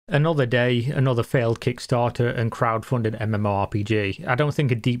Another day, another failed Kickstarter and crowdfunded MMORPG. I don't think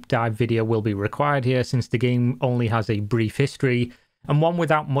a deep dive video will be required here since the game only has a brief history and one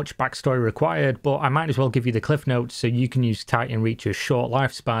without much backstory required, but I might as well give you the cliff notes so you can use Titanreach's short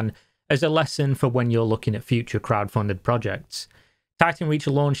lifespan as a lesson for when you're looking at future crowdfunded projects.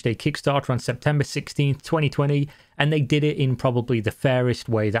 Titanreach launched a Kickstarter on September 16th, 2020, and they did it in probably the fairest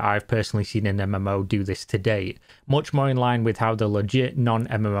way that I've personally seen an MMO do this to date, much more in line with how the legit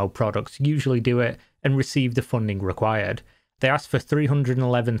non-MMO products usually do it and receive the funding required. They asked for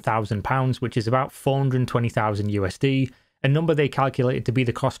 £311,000, which is about 420,000 USD, a number they calculated to be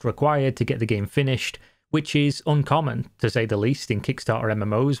the cost required to get the game finished, which is uncommon, to say the least, in Kickstarter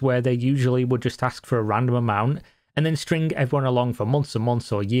MMOs, where they usually would just ask for a random amount and then string everyone along for months and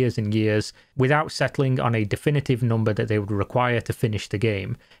months or years and years without settling on a definitive number that they would require to finish the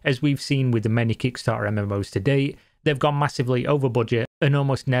game. As we've seen with the many Kickstarter MMOs to date, they've gone massively over budget and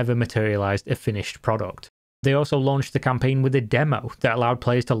almost never materialized a finished product. They also launched the campaign with a demo that allowed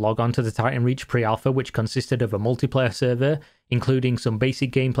players to log on to the Titanreach pre-alpha, which consisted of a multiplayer server, including some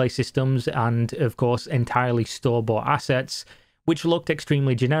basic gameplay systems and, of course, entirely store-bought assets, which looked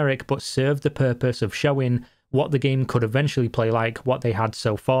extremely generic but served the purpose of showing what the game could eventually play like, what they had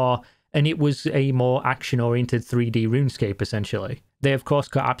so far, and it was a more action-oriented 3D RuneScape essentially. They of course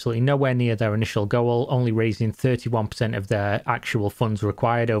got absolutely nowhere near their initial goal, only raising 31% of their actual funds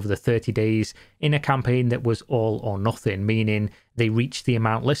required over the 30 days in a campaign that was all or nothing, meaning they reached the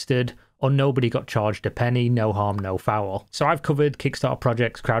amount listed or nobody got charged a penny, no harm, no foul. So I've covered Kickstarter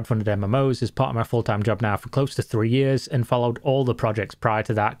projects, crowdfunded MMOs as part of my full-time job now for close to 3 years and followed all the projects prior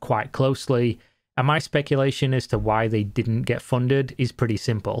to that quite closely. And my speculation as to why they didn't get funded is pretty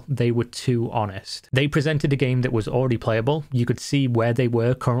simple. They were too honest. They presented a game that was already playable. You could see where they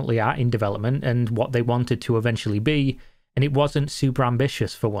were currently at in development and what they wanted to eventually be. And it wasn't super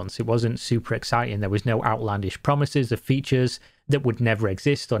ambitious for once. It wasn't super exciting. There was no outlandish promises of features that would never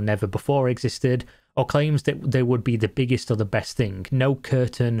exist or never before existed, or claims that they would be the biggest or the best thing. No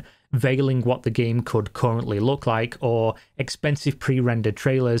curtain veiling what the game could currently look like, or expensive pre-rendered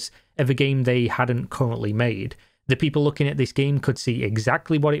trailers of a game they hadn't currently made. The people looking at this game could see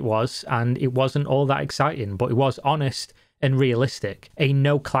exactly what it was, and it wasn't all that exciting, but it was honest and realistic. A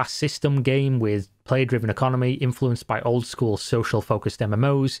no-class system game with player-driven economy influenced by old-school social-focused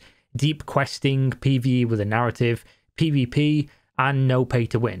MMOs, deep questing, PvE with a narrative, PvP, and no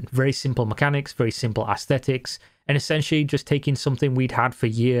pay-to-win. Very simple mechanics, very simple aesthetics, and essentially just taking something we'd had for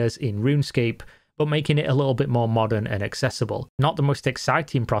years in RuneScape, but making it a little bit more modern and accessible. Not the most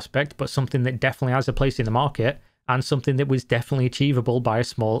exciting prospect, but something that definitely has a place in the market, and something that was definitely achievable by a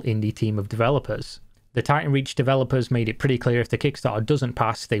small indie team of developers. The Titanreach developers made it pretty clear if the Kickstarter doesn't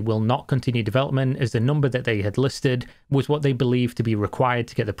pass, they will not continue development, as the number that they had listed was what they believed to be required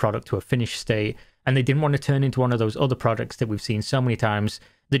to get the product to a finished state, and they didn't want to turn into one of those other products that we've seen so many times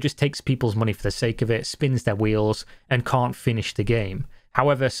that just takes people's money for the sake of it, spins their wheels, and can't finish the game.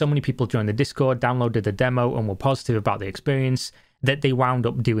 However, so many people joined the Discord, downloaded the demo, and were positive about the experience that they wound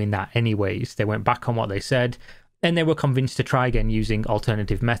up doing that anyways. They went back on what they said, and they were convinced to try again using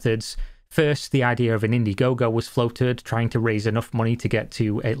alternative methods. First, the idea of an Indiegogo was floated, trying to raise enough money to get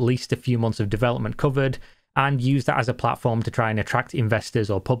to at least a few months of development covered, and use that as a platform to try and attract investors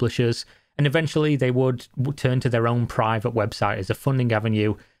or publishers, and eventually they would turn to their own private website as a funding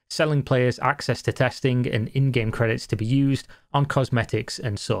avenue, selling players access to testing and in-game credits to be used on cosmetics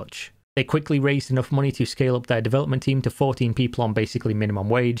and such. They quickly raised enough money to scale up their development team to 14 people on basically minimum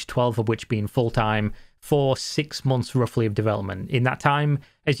wage, 12 of which being full-time, for 6 months roughly of development. In that time,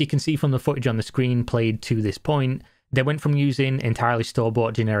 as you can see from the footage on the screen played to this point, they went from using entirely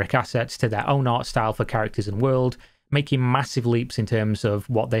store-bought generic assets to their own art style for characters and world, making massive leaps in terms of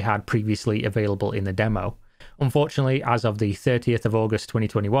what they had previously available in the demo. Unfortunately, as of the 30th of August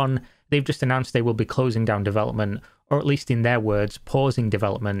 2021, they've just announced they will be closing down development, or at least in their words, pausing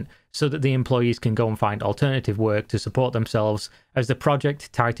development, so that the employees can go and find alternative work to support themselves, as the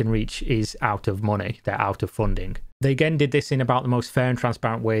project Titanreach is out of money, they're out of funding. They again did this in about the most fair and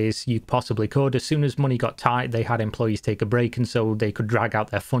transparent ways you possibly could. As soon as money got tight, they had employees take a break, and so they could drag out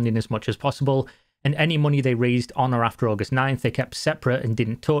their funding as much as possible, and any money they raised on or after August 9th they kept separate and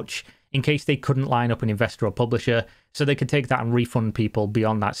didn't touch, in case they couldn't line up an investor or publisher, so they could take that and refund people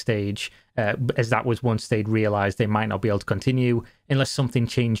beyond that stage, as that was once they'd realised they might not be able to continue unless something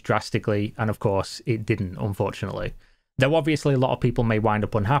changed drastically, and of course it didn't, unfortunately. Though obviously a lot of people may wind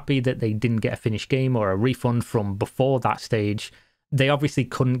up unhappy that they didn't get a finished game or a refund from before that stage, they obviously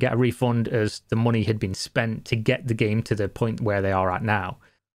couldn't get a refund as the money had been spent to get the game to the point where they are at now.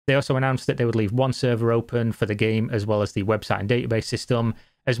 They also announced that they would leave one server open for the game as well as the website and database system,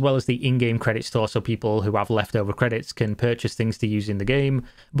 as well as the in-game credit store so people who have leftover credits can purchase things to use in the game,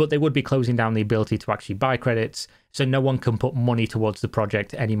 but they would be closing down the ability to actually buy credits, so no one can put money towards the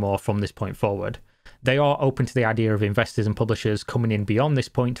project anymore from this point forward. They are open to the idea of investors and publishers coming in beyond this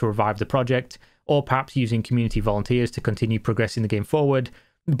point to revive the project, or perhaps using community volunteers to continue progressing the game forward,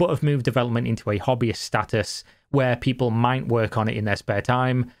 but have moved development into a hobbyist status where people might work on it in their spare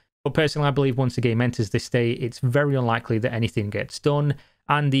time. But personally, I believe once the game enters this state, it's very unlikely that anything gets done,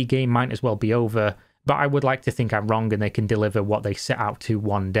 and the game might as well be over, but I would like to think I'm wrong and they can deliver what they set out to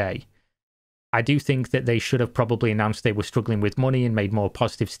one day. I do think that they should have probably announced they were struggling with money and made more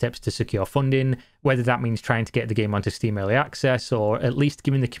positive steps to secure funding, whether that means trying to get the game onto Steam Early Access, or at least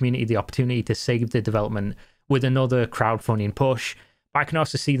giving the community the opportunity to save the development with another crowdfunding push. But I can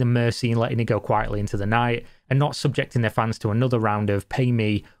also see the mercy in letting it go quietly into the night and not subjecting their fans to another round of pay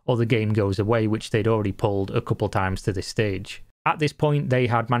me or the game goes away, which they'd already pulled a couple times to this stage. At this point, they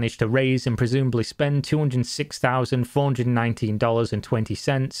had managed to raise and presumably spend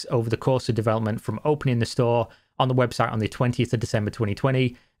 $206,419.20 over the course of development from opening the store on the website on the 20th of December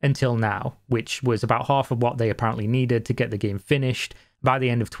 2020 until now, which was about half of what they apparently needed to get the game finished by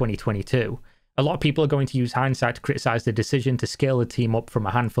the end of 2022. A lot of people are going to use hindsight to criticize the decision to scale the team up from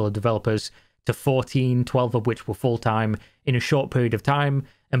a handful of developers to 14, 12 of which were full-time in a short period of time,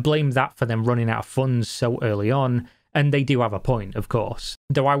 and blame that for them running out of funds so early on. And they do have a point, of course.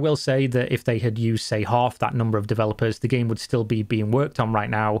 Though I will say that if they had used, say, half that number of developers, the game would still be being worked on right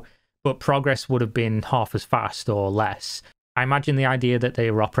now, but progress would have been half as fast or less. I imagine the idea that they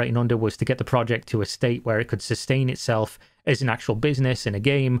were operating under was to get the project to a state where it could sustain itself as an actual business in a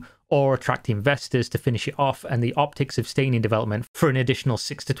game, or attract investors to finish it off, and the optics of staying in development for an additional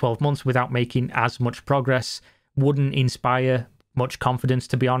 6 to 12 months without making as much progress wouldn't inspire much confidence,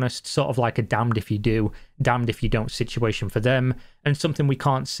 to be honest. Sort of like a damned if you do, damned if you don't situation for them, and something we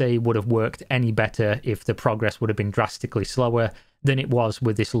can't say would have worked any better if the progress would have been drastically slower than it was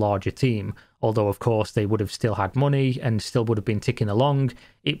with this larger team. Although of course they would have still had money and still would have been ticking along,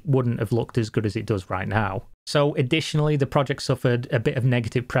 it wouldn't have looked as good as it does right now. So additionally, the project suffered a bit of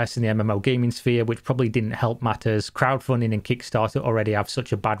negative press in the MMO gaming sphere, which probably didn't help matters. Crowdfunding and Kickstarter already have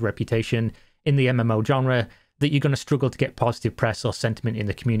such a bad reputation in the MMO genre that you're going to struggle to get positive press or sentiment in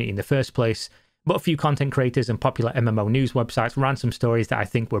the community in the first place. But a few content creators and popular MMO news websites ran some stories that I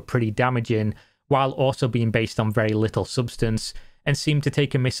think were pretty damaging, while also being based on very little substance, and seemed to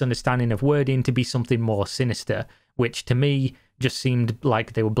take a misunderstanding of wording to be something more sinister, which to me just seemed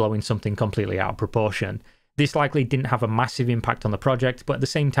like they were blowing something completely out of proportion. This likely didn't have a massive impact on the project, but at the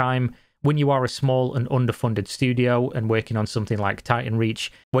same time, when you are a small and underfunded studio and working on something like Titanreach,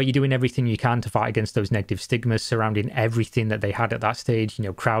 where you're doing everything you can to fight against those negative stigmas surrounding everything that they had at that stage, you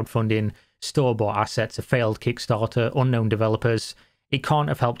know, crowdfunding, store-bought assets, a failed Kickstarter, unknown developers, it can't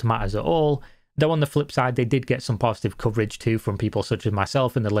have helped matters at all. Though on the flip side, they did get some positive coverage too from people such as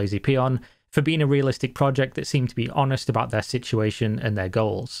myself and the Lazy Peon for being a realistic project that seemed to be honest about their situation and their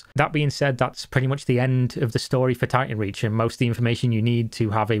goals. That being said, that's pretty much the end of the story for Titanreach and most of the information you need to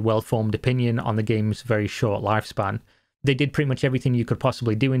have a well-formed opinion on the game's very short lifespan. They did pretty much everything you could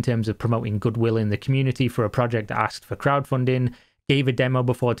possibly do in terms of promoting goodwill in the community for a project that asked for crowdfunding, gave a demo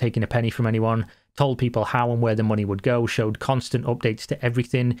before taking a penny from anyone, told people how and where the money would go, showed constant updates to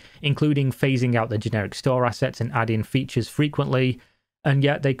everything, including phasing out the generic store assets and adding features frequently, and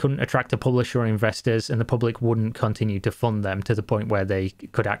yet they couldn't attract a publisher or investors, and the public wouldn't continue to fund them to the point where they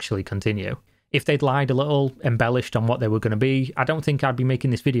could actually continue. If they'd lied a little, embellished on what they were going to be, I don't think I'd be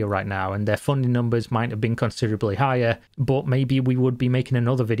making this video right now, and their funding numbers might have been considerably higher, but maybe we would be making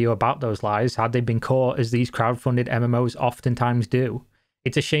another video about those lies had they been caught, as these crowdfunded MMOs oftentimes do.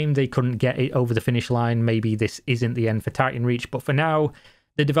 It's a shame they couldn't get it over the finish line. Maybe this isn't the end for Titanreach, but for now,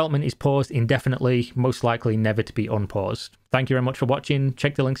 the development is paused indefinitely, most likely never to be unpaused. Thank you very much for watching.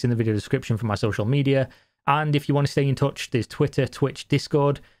 Check the links in the video description for my social media, and if you want to stay in touch, there's Twitter, Twitch,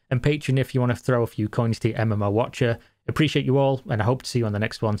 Discord, and Patreon if you want to throw a few coins to your MMO watcher. Appreciate you all, and I hope to see you on the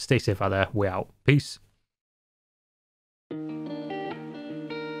next one. Stay safe out there. We're out. Peace.